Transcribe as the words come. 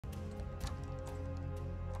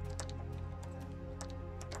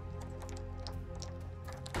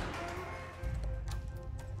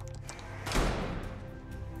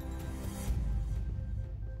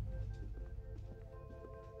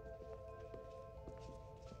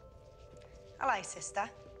Hello, sister.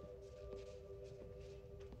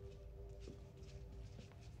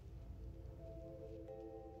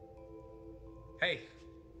 Hey.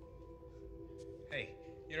 Hey,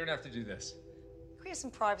 you don't have to do this. Can we have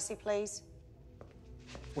some privacy, please?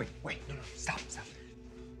 Wait, no, stop.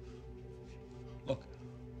 Look,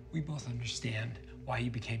 we both understand why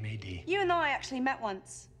you became AD. You and I actually met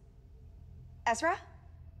once. Ezra?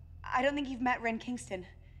 I don't think you've met Ren Kingston.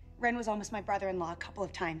 Ren was almost my brother-in-law a couple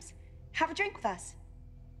of times. Have a drink with us.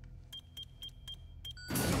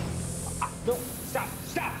 No, stop!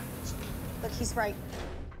 Look, he's right.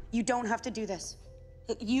 You don't have to do this.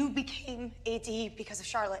 Look, you became AD because of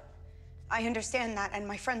Charlotte. I understand that, and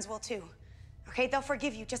my friends will too. Okay, they'll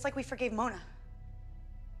forgive you, just like we forgave Mona.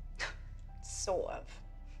 Sort of.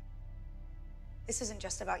 This isn't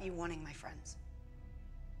just about you wanting my friends.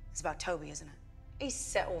 It's about Toby, isn't it? He's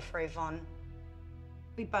settled for Yvonne.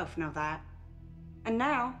 We both know that. And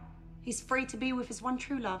now, he's free to be with his one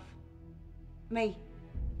true love. Me.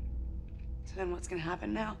 So then what's gonna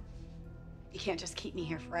happen now? You can't just keep me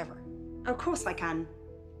here forever. Of course I can.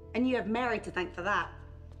 And you have Mary to thank for that.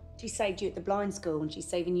 She saved you at the blind school, and she's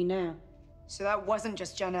saving you now. So that wasn't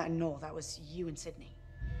just Jenna and Noel, that was you and Sydney.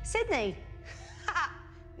 Sydney?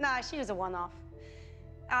 Nah, she was a one-off.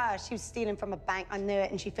 She was stealing from a bank, I knew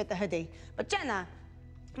it, and she fit the hoodie. But Jenna,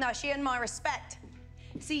 no, she earned my respect.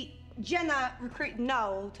 See, Jenna recruited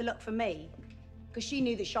Noel to look for me, because she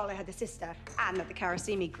knew that Charlotte had a sister, and that the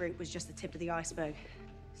Karasimi group was just the tip of the iceberg.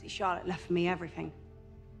 See, Charlotte left for me everything.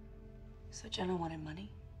 So Jenna wanted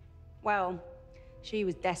money? Well, she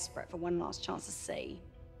was desperate for one last chance to see.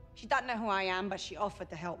 She doesn't know who I am, but she offered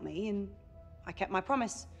to help me, and I kept my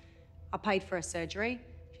promise. I paid for her surgery.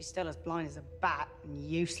 She's still as blind as a bat and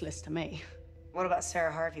useless to me. What about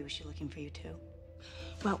Sara Harvey? Was she looking for you too?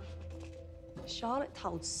 Well, Charlotte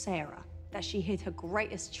told Sara that she hid her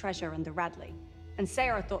greatest treasure under Radley. And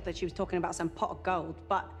Sara thought that she was talking about some pot of gold,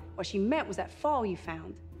 but what she meant was that file you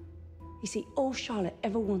found. You see, all Charlotte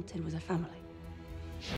ever wanted was a family.